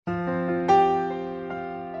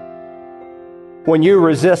When you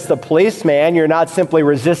resist the policeman, you're not simply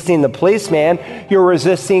resisting the policeman, you're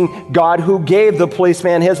resisting God who gave the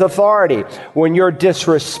policeman his authority. When you're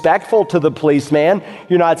disrespectful to the policeman,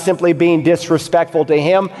 you're not simply being disrespectful to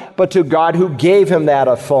him, but to God who gave him that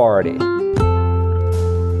authority.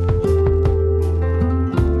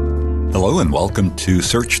 Hello and welcome to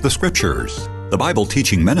Search the Scriptures, the Bible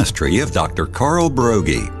teaching ministry of Dr. Carl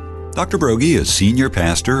Broggi. Dr. Broggi is senior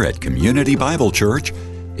pastor at Community Bible Church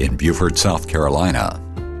in Beaufort, South Carolina.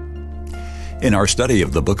 In our study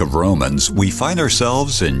of the book of Romans, we find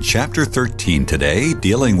ourselves in chapter 13 today,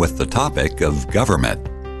 dealing with the topic of government.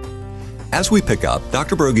 As we pick up,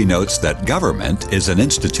 Dr. Broggi notes that government is an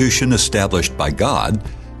institution established by God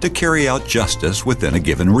to carry out justice within a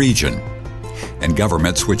given region. And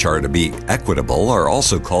governments which are to be equitable are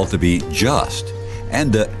also called to be just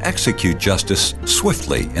and to execute justice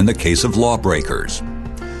swiftly in the case of lawbreakers.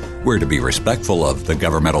 We're to be respectful of the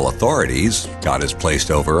governmental authorities God has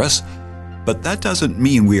placed over us, but that doesn't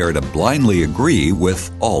mean we are to blindly agree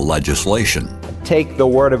with all legislation. Take the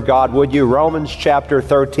Word of God, would you? Romans chapter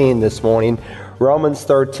 13 this morning. Romans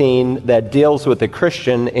 13 that deals with the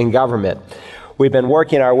Christian in government. We've been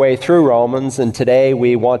working our way through Romans, and today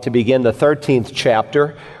we want to begin the 13th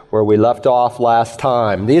chapter where we left off last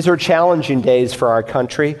time. These are challenging days for our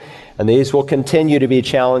country, and these will continue to be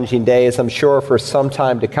challenging days, I'm sure, for some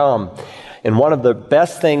time to come. And one of the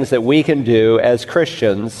best things that we can do as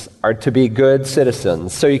Christians are to be good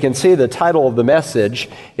citizens. So you can see the title of the message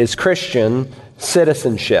is Christian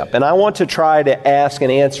Citizenship. And I want to try to ask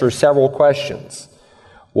and answer several questions.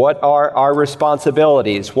 What are our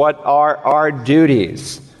responsibilities? What are our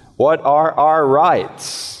duties? What are our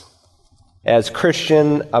rights as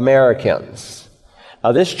Christian Americans?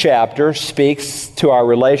 Now, this chapter speaks to our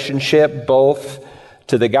relationship both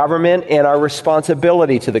to the government and our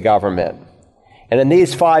responsibility to the government. And in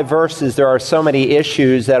these 5 verses, there are so many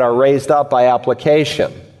issues that are raised up by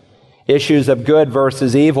application. Issues of good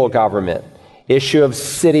versus evil government. Issue of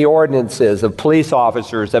city ordinances, of police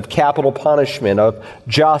officers, of capital punishment, of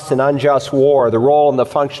just and unjust war, the role and the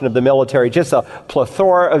function of the military, just a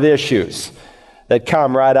plethora of issues that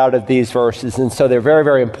come right out of these verses. And so they're very,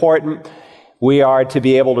 very important. We are to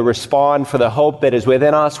be able to respond for the hope that is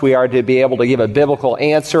within us. We are to be able to give a biblical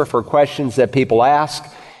answer for questions that people ask.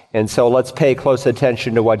 And so let's pay close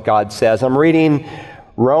attention to what God says. I'm reading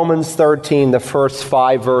Romans 13, the first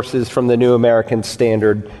 5 verses from the New American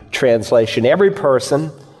Standard Translation. Every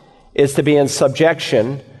person is to be in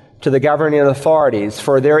subjection to the governing authorities,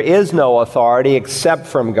 for there is no authority except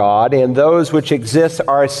from God, and those which exist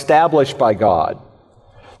are established by God.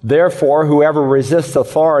 Therefore, whoever resists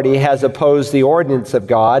authority has opposed the ordinance of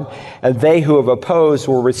God, and they who have opposed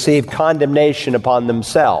will receive condemnation upon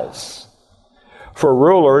themselves. For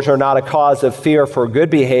rulers are not a cause of fear for good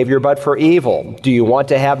behavior, but for evil. Do you want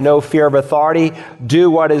to have no fear of authority? Do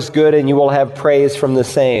what is good, and you will have praise from the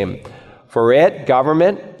same. For it,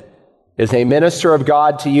 government, is a minister of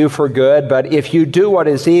God to you for good, but if you do what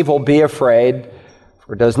is evil, be afraid,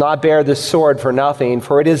 for it does not bear the sword for nothing,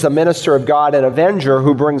 for it is a minister of God, an avenger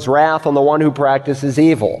who brings wrath on the one who practices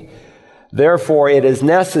evil. Therefore, it is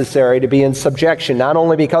necessary to be in subjection, not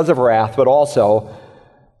only because of wrath, but also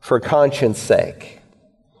for conscience sake.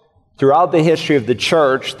 Throughout the history of the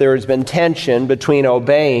church, there has been tension between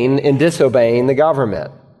obeying and disobeying the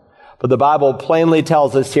government. But the Bible plainly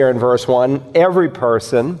tells us here in verse 1, every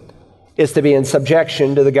person is to be in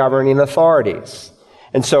subjection to the governing authorities.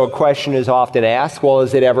 And so a question is often asked, well,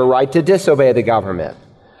 is it ever right to disobey the government?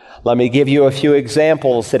 Let me give you a few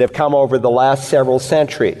examples that have come over the last several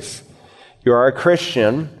centuries. You are a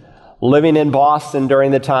Christian living in Boston during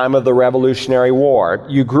the time of the Revolutionary War.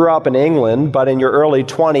 You grew up in England, but in your early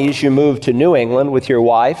 20s, you moved to New England with your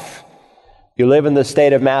wife. You live in the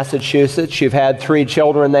state of Massachusetts. You've had 3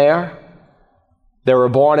 children there. They were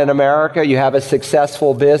born in America. You have a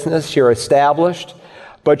successful business. You're established.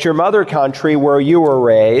 But your mother country, where you were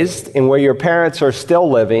raised and where your parents are still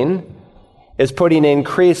living, is putting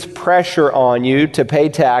increased pressure on you to pay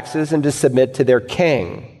taxes and to submit to their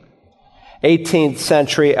king. 18th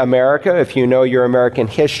century America, if you know your American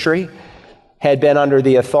history, had been under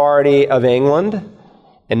the authority of England,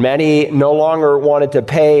 and many no longer wanted to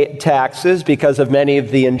pay taxes because of many of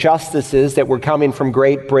the injustices that were coming from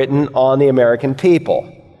Great Britain on the American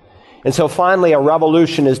people. And so finally a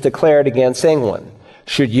revolution is declared against England.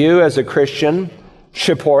 Should you, as a Christian,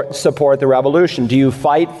 support the revolution? Do you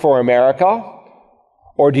fight for America,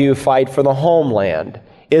 or do you fight for the homeland?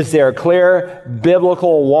 Is there a clear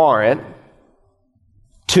biblical warrant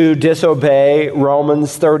to disobey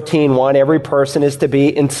Romans 13:1? Every person is to be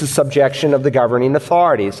in subjection of the governing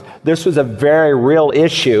authorities. This was a very real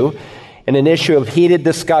issue and an issue of heated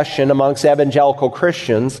discussion amongst evangelical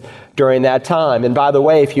Christians during that time. And by the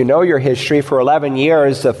way, if you know your history, for 11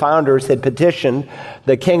 years, the founders had petitioned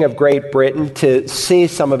the King of Great Britain to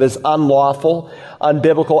cease some of his unlawful,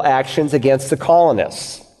 unbiblical actions against the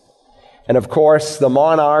colonists. And of course, the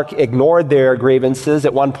monarch ignored their grievances.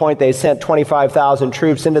 At one point, they sent 25,000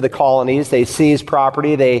 troops into the colonies. They seized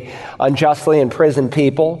property. They unjustly imprisoned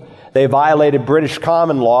people. They violated British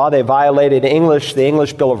common law. They violated the English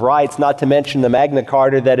Bill of Rights, not to mention the Magna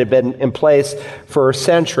Carta that had been in place for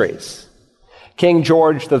centuries. King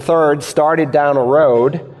George III started down a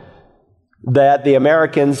road that the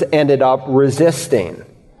Americans ended up resisting.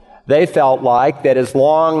 They felt like that as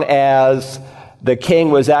long as the king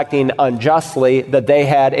was acting unjustly, that they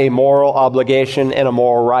had a moral obligation and a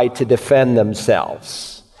moral right to defend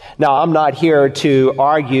themselves. Now, I'm not here to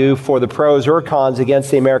argue for the pros or cons against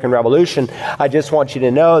the American Revolution. I just want you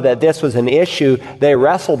to know that this was an issue they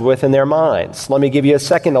wrestled with in their minds. Let me give you a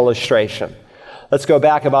second illustration. Let's go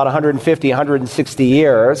back about 150, 160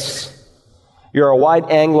 years. You're a white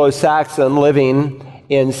Anglo-Saxon living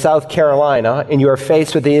in South Carolina, and you are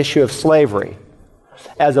faced with the issue of slavery.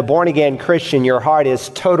 As a born-again Christian, your heart is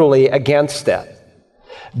totally against it.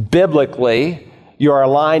 Biblically, you are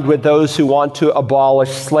aligned with those who want to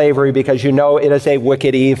abolish slavery because you know it is a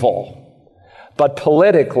wicked evil. But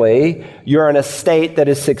politically, you're in a state that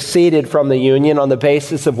has seceded from the Union on the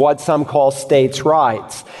basis of what some call states'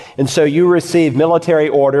 rights. And so you receive military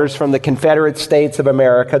orders from the Confederate States of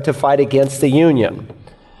America to fight against the Union.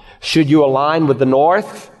 Should you align with the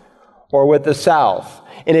North or with the South?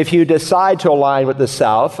 And if you decide to align with the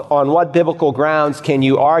South, on what biblical grounds can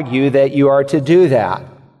you argue that you are to do that?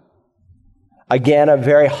 Again, a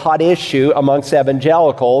very hot issue amongst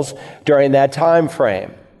evangelicals during that time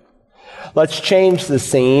frame. Let's change the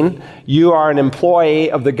scene. You are an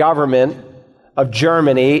employee of the government of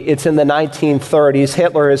Germany. It's in the 1930s.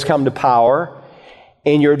 Hitler has come to power.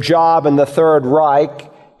 And your job in the Third Reich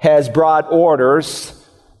has brought orders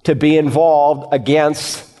to be involved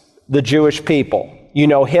against the Jewish people. You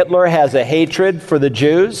know Hitler has a hatred for the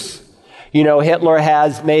Jews. You know Hitler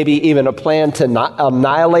has maybe even a plan to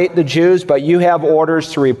annihilate the Jews, but you have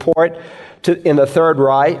orders to report in the Third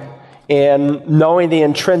Reich, and knowing the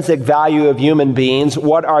intrinsic value of human beings,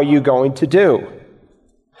 what are you going to do?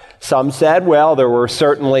 Some said, well, there were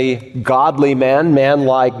certainly godly men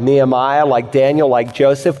like Nehemiah, like Daniel, like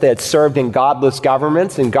Joseph, that served in godless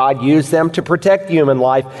governments, and God used them to protect human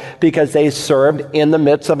life because they served in the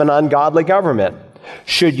midst of an ungodly government.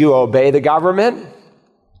 Should you obey the government,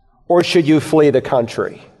 or should you flee the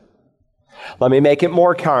country? Let me make it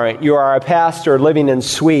more current. You are a pastor living in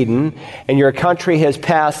Sweden, and your country has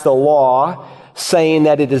passed a law saying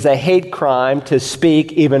that it is a hate crime to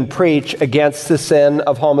speak, even preach, against the sin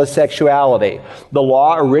of homosexuality. The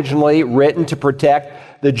law, originally written to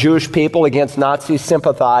protect the Jewish people against Nazi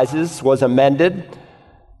sympathizers, was amended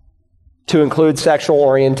to include sexual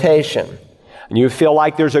orientation. And you feel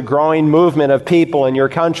like there's a growing movement of people in your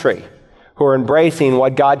country who are embracing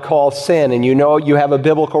what God calls sin, and you know you have a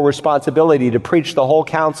biblical responsibility to preach the whole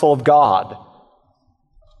counsel of God.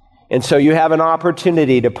 And so you have an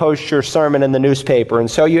opportunity to post your sermon in the newspaper, and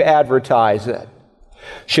so you advertise it.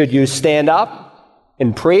 Should you stand up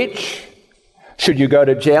and preach? Should you go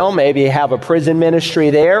to jail, maybe have a prison ministry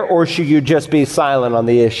there, or should you just be silent on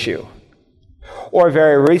the issue? Or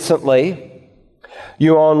very recently,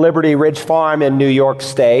 you own Liberty Ridge Farm in New York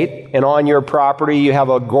State, and on your property you have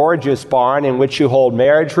a gorgeous barn in which you hold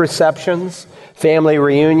marriage receptions, family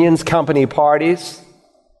reunions, company parties,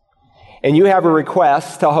 and you have a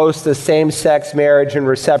request to host a same-sex marriage and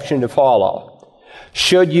reception to follow.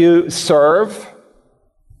 Should you serve?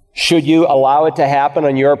 Should you allow it to happen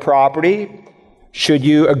on your property? Should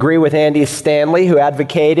you agree with Andy Stanley, who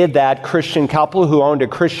advocated that Christian couple who owned a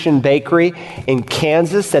Christian bakery in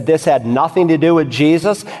Kansas, that this had nothing to do with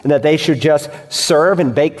Jesus and that they should just serve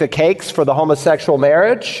and bake the cakes for the homosexual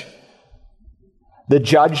marriage? The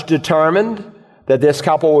judge determined that this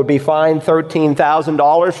couple would be fined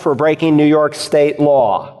 $13,000 for breaking New York state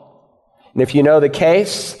law. And if you know the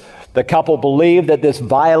case, the couple believed that this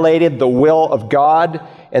violated the will of God,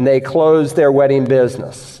 and they closed their wedding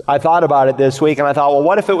business. I thought about it this week, and I thought, well,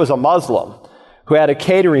 what if it was a Muslim who had a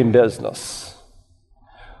catering business,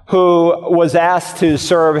 who was asked to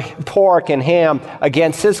serve pork and ham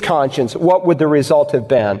against his conscience? What would the result have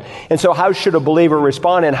been? And so how should a believer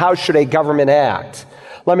respond, and how should a government act?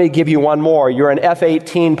 Let me give you one more. You're an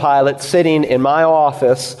F-18 pilot sitting in my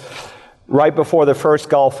office right before the first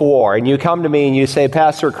Gulf War, and you come to me and you say,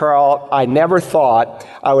 Pastor Carl, I never thought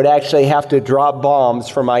I would actually have to drop bombs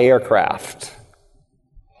from my aircraft.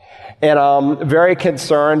 And I'm very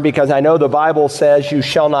concerned because I know the Bible says you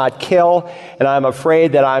shall not kill, and I'm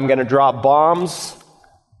afraid that I'm going to drop bombs,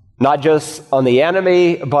 not just on the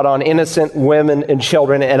enemy, but on innocent women and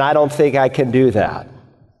children, and I don't think I can do that.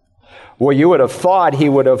 Well, you would have thought he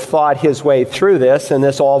would have thought his way through this in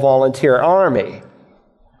this all-volunteer army.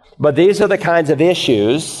 But these are the kinds of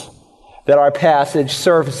issues that our passage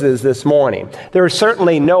surfaces this morning. There is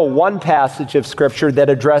certainly no one passage of Scripture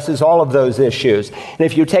that addresses all of those issues. And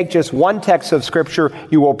if you take just one text of Scripture,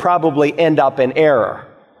 you will probably end up in error.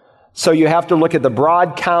 So you have to look at the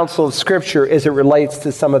broad counsel of Scripture as it relates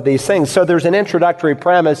to some of these things. So there's an introductory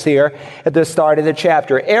premise here at the start of the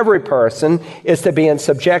chapter. Every person is to be in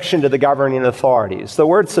subjection to the governing authorities. The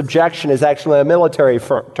word subjection is actually a military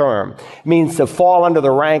term. It means to fall under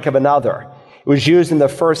the rank of another. It was used in the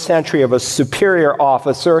first century of a superior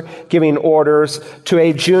officer giving orders to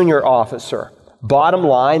a junior officer. Bottom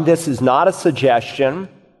line, this is not a suggestion.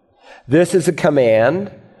 This is a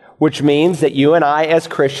command, which means that you and I as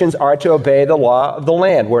Christians are to obey the law of the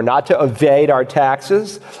land. We're not to evade our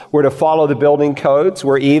taxes. We're to follow the building codes.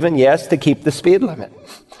 We're even, yes, to keep the speed limit.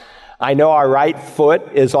 I know our right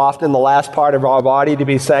foot is often the last part of our body to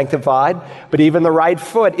be sanctified, but even the right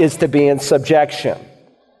foot is to be in subjection.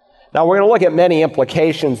 Now, we're going to look at many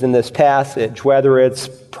implications in this passage, whether it's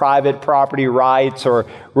private property rights or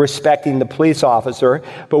respecting the police officer,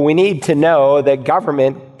 but we need to know that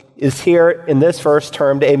government is here in this verse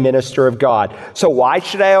termed a minister of God. So why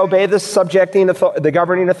should I obey the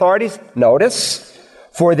governing authorities? Notice,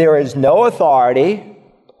 for there is no authority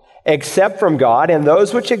except from God, and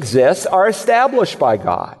those which exist are established by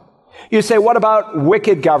God. You say, what about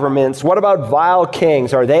wicked governments? What about vile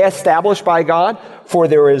kings? Are they established by God? For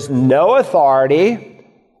there is no authority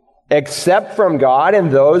except from God,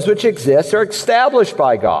 and those which exist are established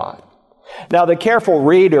by God. Now, the careful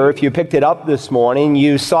reader, if you picked it up this morning,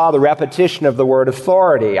 you saw the repetition of the word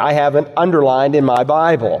authority. I have it underlined in my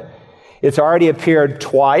Bible. It's already appeared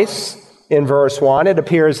twice in verse 1. It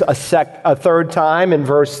appears a third time in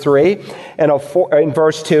verse 3, and in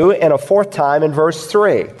verse 2, and a fourth time in verse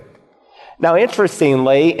 3. Now,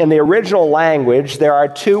 interestingly, in the original language, there are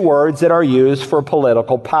two words that are used for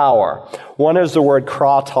political power. One is the word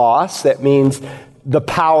kratos, that means the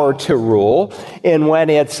power to rule. And when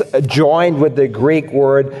it's joined with the Greek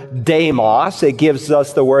word demos, it gives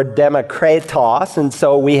us the word demokratos. And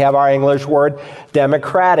so we have our English word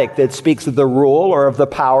democratic that speaks of the rule or of the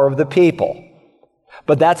power of the people.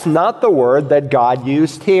 But that's not the word that God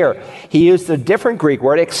used here. He used a different Greek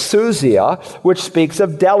word, exousia, which speaks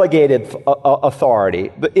of delegated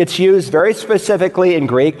authority. It's used very specifically in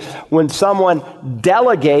Greek when someone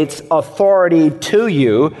delegates authority to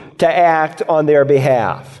you to act on their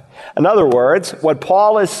behalf. In other words, what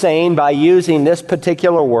Paul is saying by using this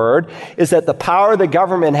particular word is that the power the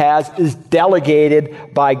government has is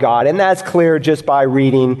delegated by God. And that's clear just by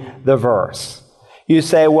reading the verse. You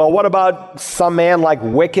say, well, what about some man like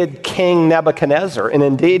wicked King Nebuchadnezzar? And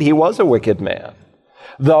indeed, he was a wicked man.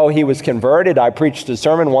 Though he was converted, I preached a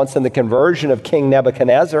sermon once on the conversion of King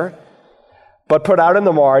Nebuchadnezzar. But put out in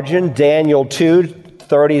the margin, Daniel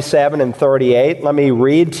 2:37 and 38. Let me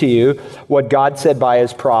read to you what God said by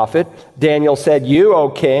his prophet. Daniel said, "You, O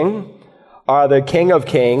king, are the King of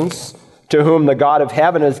kings, to whom the God of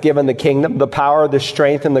heaven has given the kingdom, the power, the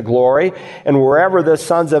strength, and the glory. And wherever the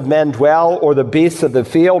sons of men dwell, or the beasts of the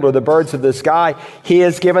field, or the birds of the sky, he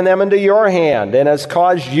has given them into your hand, and has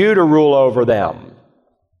caused you to rule over them."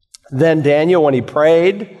 Then Daniel, when he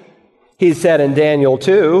prayed, he said in Daniel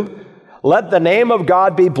 2, "Let the name of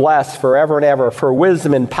God be blessed forever and ever, for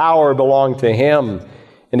wisdom and power belong to him.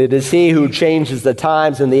 And it is he who changes the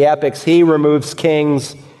times and the epochs. He removes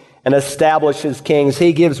kings and establishes kings.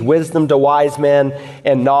 He gives wisdom to wise men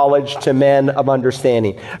and knowledge to men of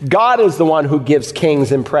understanding." God is the one who gives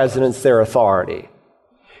kings and presidents their authority.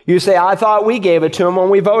 You say, I thought we gave it to him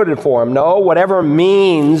when we voted for him. No, whatever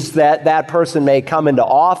means that that person may come into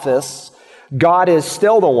office, God is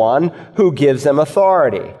still the one who gives them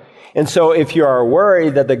authority. And so if you are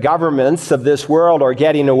worried that the governments of this world are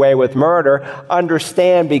getting away with murder,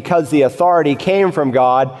 understand because the authority came from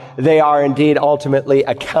God, they are indeed ultimately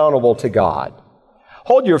accountable to God.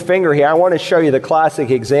 Hold your finger here. I want to show you the classic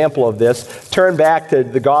example of this. Turn back to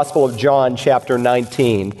the Gospel of John, chapter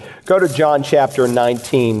 19. Go to John chapter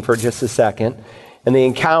 19 for just a second. And the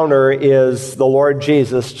encounter is the Lord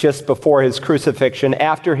Jesus just before his crucifixion,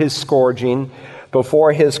 after his scourging,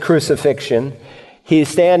 before his crucifixion. He's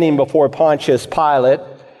standing before Pontius Pilate.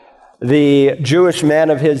 The Jewish men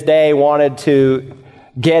of his day wanted to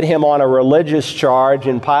get him on a religious charge,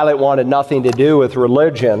 and Pilate wanted nothing to do with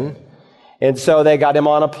religion. And so they got him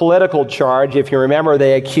on a political charge. If you remember,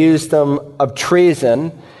 they accused him of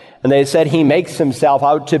treason, and they said he makes himself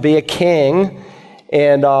out to be a king.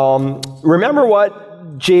 And remember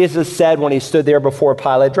what Jesus said when he stood there before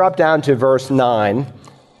Pilate. Drop down to verse 9.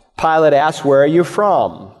 Pilate asked, "Where are you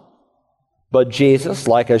from?" But Jesus,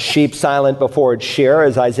 like a sheep silent before its shearer,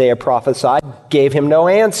 as Isaiah prophesied, gave him no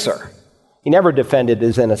answer. He never defended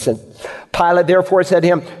his innocence. Pilate therefore said to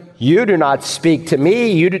him, "You do not speak to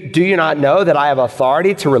me. Do you not know that I have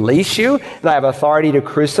authority to release you, and I have authority to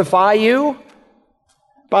crucify you?"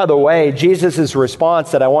 By the way, Jesus'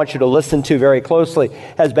 response that I want you to listen to very closely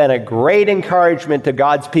has been a great encouragement to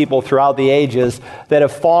God's people throughout the ages that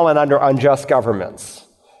have fallen under unjust governments.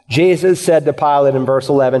 Jesus said to Pilate in verse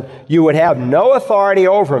 11, "You would have no authority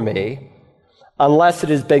over me unless it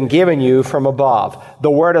has been given you from above."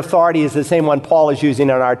 The word authority is the same one Paul is using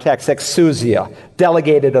in our text, exousia,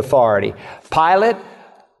 delegated authority. Pilate,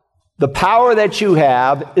 the power that you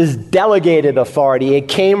have is delegated authority. It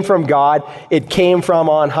came from God. It came from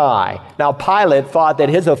on high. Now, Pilate thought that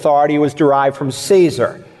his authority was derived from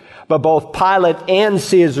Caesar. But both Pilate and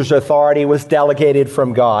Caesar's authority was delegated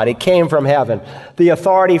from God. It came from heaven. The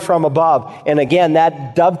authority from above. And again,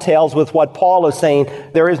 that dovetails with what Paul is saying.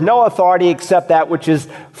 There is no authority except that which is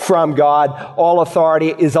from God. All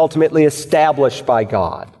authority is ultimately established by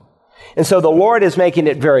God. And so the Lord is making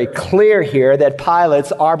it very clear here that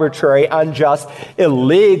Pilate's arbitrary, unjust,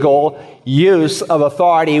 illegal use of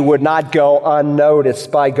authority would not go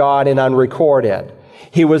unnoticed by God and unrecorded.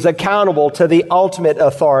 He was accountable to the ultimate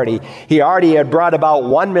authority. He already had brought about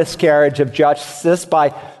one miscarriage of justice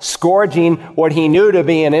by scourging what he knew to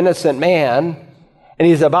be an innocent man, and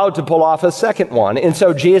he's about to pull off a second one. And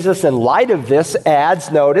so Jesus, in light of this,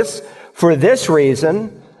 adds, notice, "For this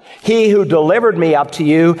reason, he who delivered me up to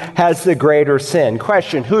you has the greater sin."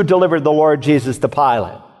 Question, who delivered the Lord Jesus to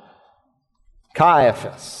Pilate?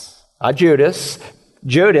 Caiaphas, not Judas.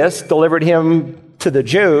 Judas delivered him to the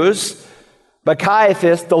Jews, but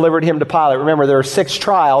Caiaphas delivered him to Pilate. Remember, there are 6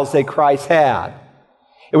 trials that Christ had.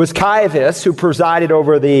 It was Caiaphas who presided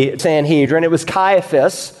over the Sanhedrin. It was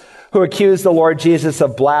Caiaphas who accused the Lord Jesus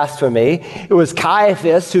of blasphemy. It was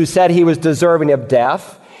Caiaphas who said he was deserving of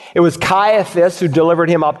death. It was Caiaphas who delivered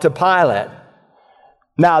him up to Pilate.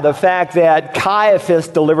 Now, the fact that Caiaphas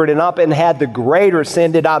delivered him up and had the greater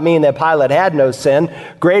sin did not mean that Pilate had no sin.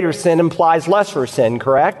 Greater sin implies lesser sin,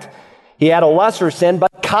 correct? He had a lesser sin,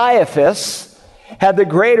 but Caiaphas had the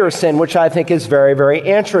greater sin, which I think is very, very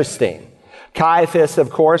interesting. Caiaphas,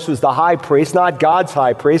 of course, was the high priest, not God's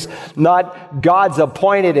high priest, not God's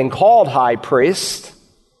appointed and called high priest,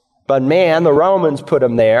 but man, the Romans put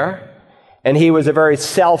him there, and he was a very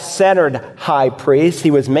self-centered high priest.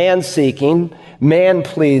 He was man-seeking,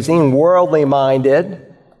 man-pleasing, worldly-minded,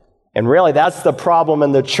 and really that's the problem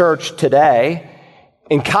in the church today.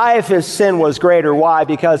 And Caiaphas' sin was greater. Why?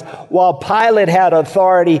 Because while Pilate had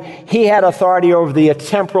authority, he had authority over the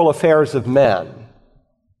temporal affairs of men.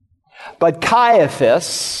 But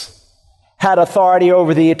Caiaphas had authority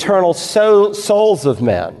over the eternal souls of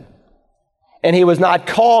men. And he was not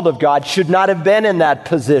called of God, should not have been in that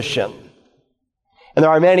position. And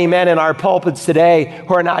there are many men in our pulpits today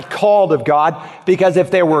who are not called of God, because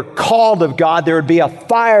if they were called of God, there would be a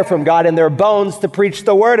fire from God in their bones to preach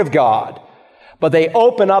the Word of God. But they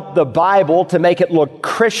open up the Bible to make it look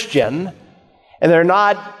Christian, and they're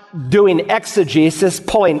not doing exegesis,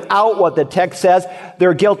 pulling out what the text says.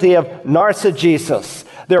 They're guilty of narcigesis.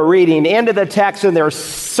 They're reading into the text, and their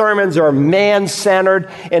sermons are man-centered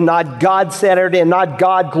and not God-centered and not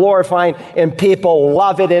God-glorifying, and people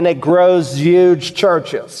love it, and it grows huge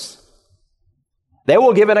churches. They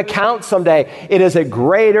will give an account someday. It is a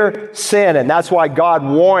greater sin, and that's why God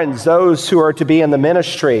warns those who are to be in the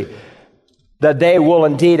ministry that they will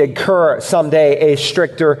indeed incur someday a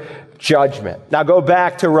stricter judgment. Now go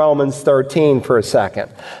back to Romans 13 for a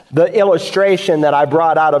second. The illustration that I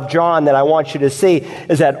brought out of John that I want you to see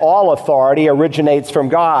is that all authority originates from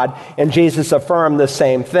God, and Jesus affirmed the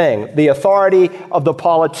same thing. The authority of the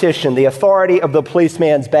politician, the authority of the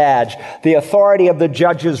policeman's badge, the authority of the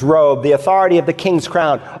judge's robe, the authority of the king's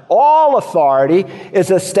crown, all authority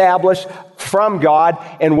is established from God,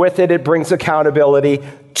 and with it, it brings accountability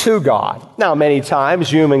to God. Now, many times,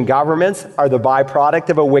 human governments are the byproduct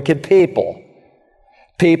of a wicked people.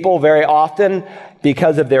 People very often,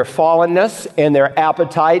 because of their fallenness and their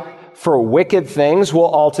appetite for wicked things,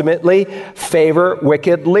 will ultimately favor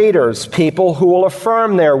wicked leaders, people who will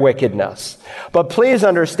affirm their wickedness. But please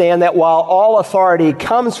understand that while all authority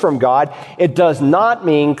comes from God, it does not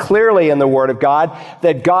mean clearly in the Word of God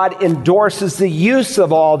that God endorses the use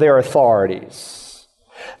of all their authorities.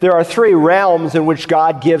 There are three realms in which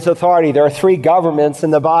God gives authority. There are three governments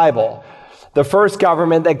in the Bible. The first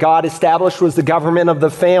government that God established was the government of the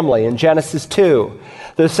family in Genesis 2.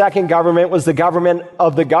 The second government was the government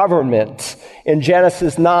of the government in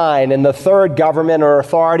Genesis 9. And the third government or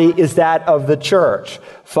authority is that of the church.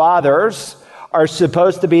 Fathers are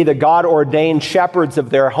supposed to be the God-ordained shepherds of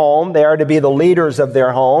their home. They are to be the leaders of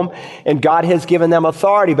their home. And God has given them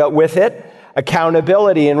authority, but with it,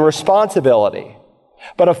 accountability and responsibility.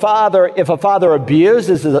 But if a father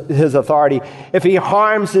abuses his authority, if he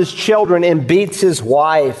harms his children and beats his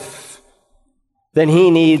wife, then he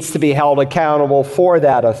needs to be held accountable for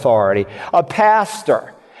that authority. A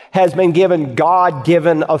pastor has been given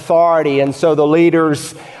God-given authority, and so the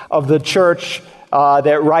leaders of the church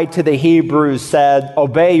that write to the Hebrews said,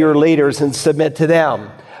 obey your leaders and submit to them.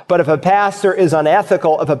 But if a pastor is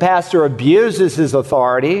unethical, if a pastor abuses his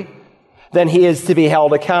authority, then he is to be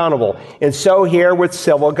held accountable. And so here with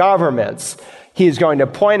civil governments, he's going to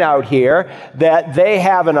point out here that they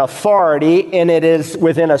have an authority and it is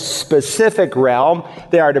within a specific realm.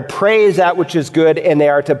 They are to praise that which is good and they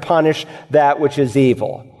are to punish that which is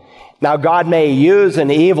evil. Now, God may use an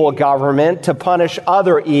evil government to punish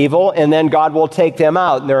other evil, and then God will take them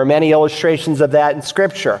out. And there are many illustrations of that in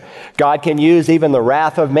Scripture. God can use even the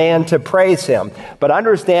wrath of man to praise him. But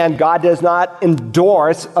understand, God does not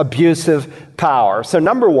endorse abusive power. So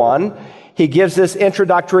number one, he gives this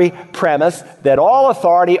introductory premise that all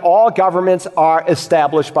authority, all governments are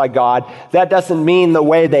established by God. That doesn't mean the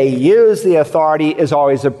way they use the authority is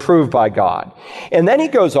always approved by God. And then he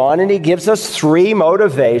goes on and he gives us three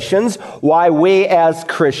motivations why we as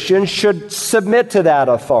Christians should submit to that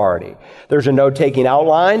authority. There's a note-taking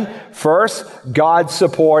outline. First, God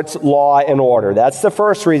supports law and order. That's the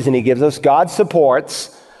first reason he gives us. God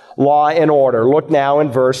supports law and order. Look now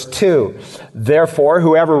in verse 2. Therefore,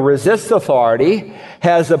 whoever resists authority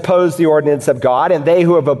has opposed the ordinance of God, and they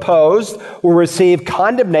who have opposed will receive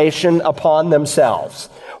condemnation upon themselves.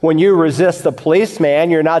 When you resist the policeman,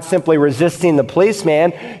 you're not simply resisting the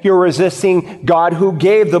policeman, you're resisting God who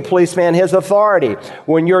gave the policeman his authority.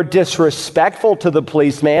 When you're disrespectful to the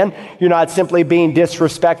policeman, you're not simply being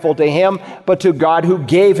disrespectful to him, but to God who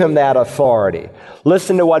gave him that authority.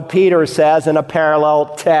 Listen to what Peter says in a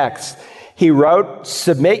parallel text. He wrote,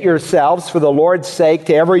 submit yourselves for the Lord's sake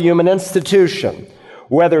to every human institution,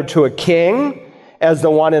 whether to a king as the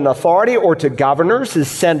one in authority or to governors as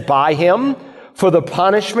sent by him, for the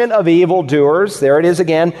punishment of evildoers, there it is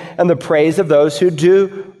again, and the praise of those who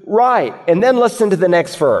do right. And then listen to the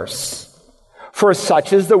next verse. For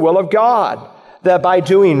such is the will of God, that by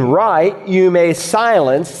doing right you may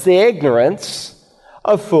silence the ignorance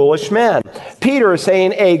of foolish men. Peter is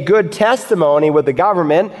saying a good testimony with the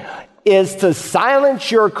government is to silence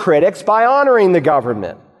your critics by honoring the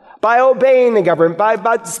government, by obeying the government,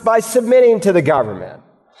 by submitting to the government.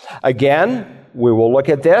 Again, we will look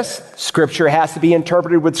at this. Scripture has to be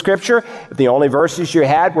interpreted with Scripture. If the only verses you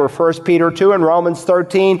had were 1 Peter 2 and Romans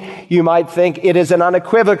 13, you might think it is an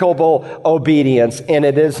unequivocal obedience, and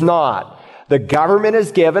it is not. The government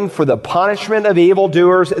is given for the punishment of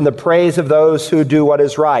evildoers and the praise of those who do what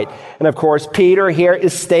is right. And of course, Peter here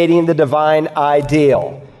is stating the divine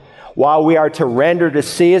ideal. While we are to render to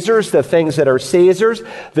Caesar's the things that are Caesar's,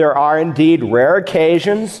 there are indeed rare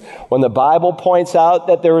occasions when the Bible points out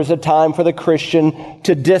that there is a time for the Christian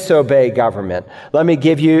to disobey government. Let me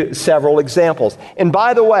give you several examples. And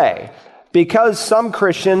by the way, because some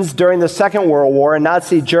Christians during the Second World War in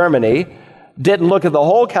Nazi Germany didn't look at the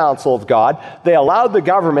whole counsel of God, they allowed the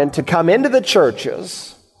government to come into the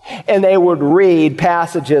churches and they would read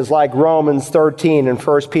passages like Romans 13 and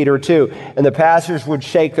 1 Peter 2. And the pastors would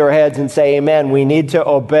shake their heads and say, amen, we need to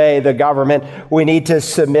obey the government. We need to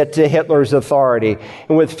submit to Hitler's authority.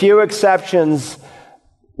 And with few exceptions,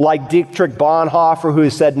 like Dietrich Bonhoeffer, who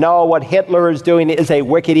said, no, what Hitler is doing is a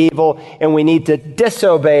wicked evil, and we need to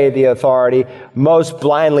disobey the authority, most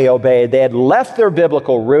blindly obeyed. They had left their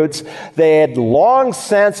biblical roots. They had long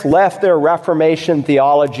since left their Reformation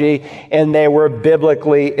theology, and they were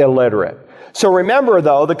biblically illiterate. So remember,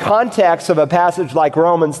 though, the context of a passage like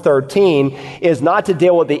Romans 13 is not to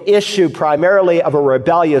deal with the issue primarily of a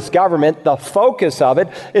rebellious government. The focus of it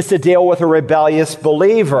is to deal with a rebellious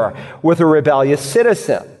believer, with a rebellious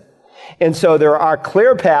citizen. And so there are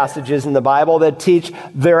clear passages in the Bible that teach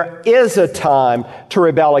there is a time to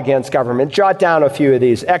rebel against government. Jot down a few of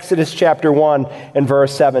these. Exodus chapter 1 and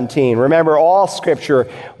verse 17. Remember, all Scripture,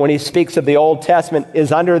 when he speaks of the Old Testament,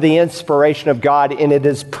 is under the inspiration of God, and it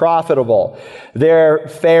is profitable. There,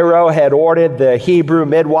 Pharaoh had ordered the Hebrew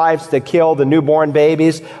midwives to kill the newborn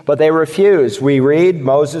babies, but they refused. We read,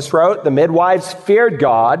 Moses wrote, the midwives feared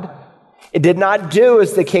God It did not do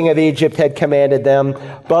as the king of Egypt had commanded them,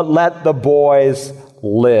 but let the boys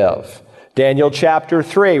live. Daniel chapter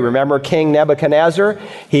 3, remember King Nebuchadnezzar?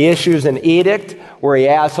 He issues an edict where he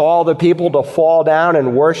asks all the people to fall down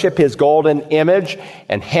and worship his golden image.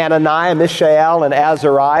 And Hananiah, Mishael, and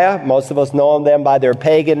Azariah, most of us know them by their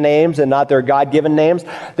pagan names and not their God-given names,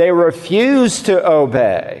 they refused to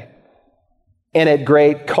obey, and at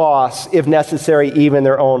great cost, if necessary, even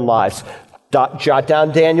their own lives. Jot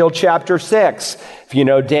down Daniel chapter 6. If you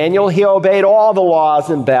know Daniel, he obeyed all the laws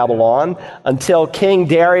in Babylon until King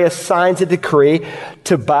Darius signs a decree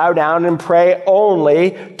to bow down and pray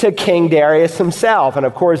only to King Darius himself. And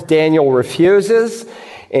of course, Daniel refuses,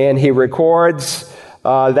 and he records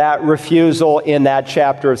that refusal in that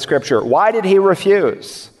chapter of Scripture. Why did he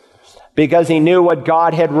refuse? Because he knew what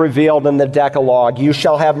God had revealed in the Decalogue. You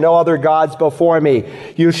shall have no other gods before me.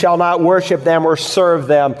 You shall not worship them or serve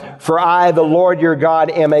them, for I, the Lord your God,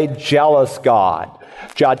 am a jealous God.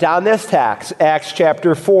 Jot down this text, Acts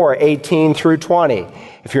chapter 4, 18 through 20.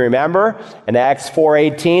 If you remember, in Acts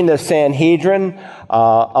 4:18, the Sanhedrin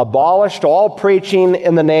abolished all preaching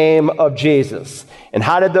in the name of Jesus. And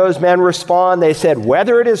how did those men respond? They said,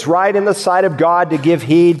 whether it is right in the sight of God to give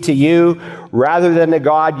heed to you rather than to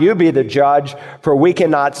God, you be the judge, for we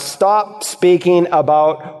cannot stop speaking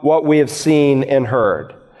about what we have seen and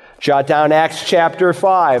heard. Jot down Acts chapter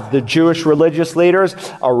 5. The Jewish religious leaders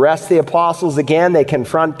arrest the apostles again. They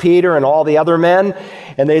confront Peter and all the other men,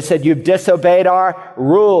 and they said, you've disobeyed our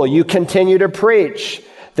rule. You continue to preach.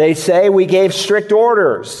 They say, we gave strict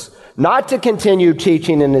orders not to continue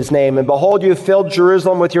teaching in his name. And behold, you filled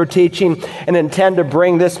Jerusalem with your teaching and intend to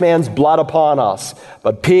bring this man's blood upon us.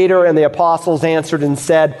 But Peter and the apostles answered and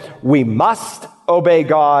said, we must obey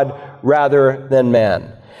God rather than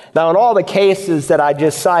men. Now, in all the cases that I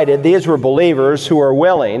just cited, these were believers who were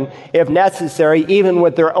willing, if necessary, even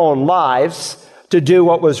with their own lives, to do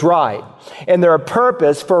what was right. And their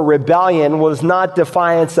purpose for rebellion was not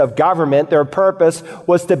defiance of government. Their purpose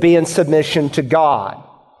was to be in submission to God.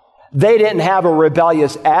 They didn't have a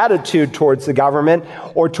rebellious attitude towards the government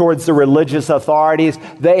or towards the religious authorities.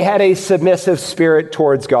 They had a submissive spirit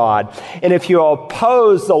towards God. And if you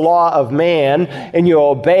oppose the law of man and you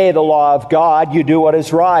obey the law of God, you do what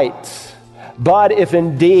is right. But if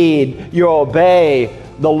indeed you obey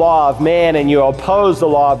the law of man and you oppose the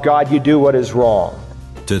law of God, you do what is wrong.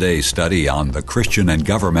 Today's study on the Christian and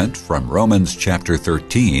government from Romans chapter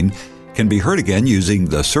 13 can be heard again using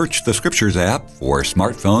the Search the Scriptures app for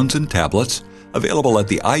smartphones and tablets, available at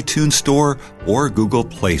the iTunes Store or Google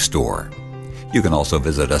Play Store. You can also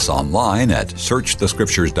visit us online at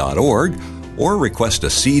searchthescriptures.org or request a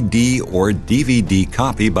CD or DVD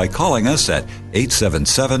copy by calling us at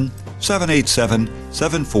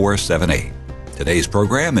 877-787-7478. Today's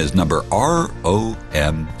program is number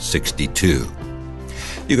ROM 62.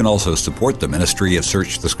 You can also support the ministry of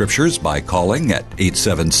Search the Scriptures by calling at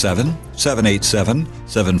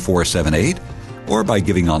 877-787-7478 or by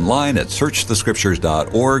giving online at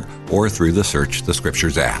searchthescriptures.org or through the Search the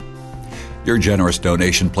Scriptures app. Your generous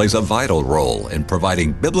donation plays a vital role in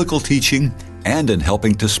providing biblical teaching and in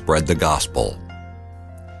helping to spread the gospel.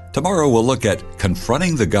 Tomorrow we'll look at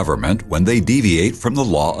confronting the government when they deviate from the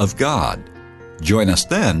law of God. Join us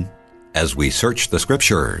then as we search the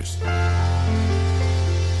Scriptures.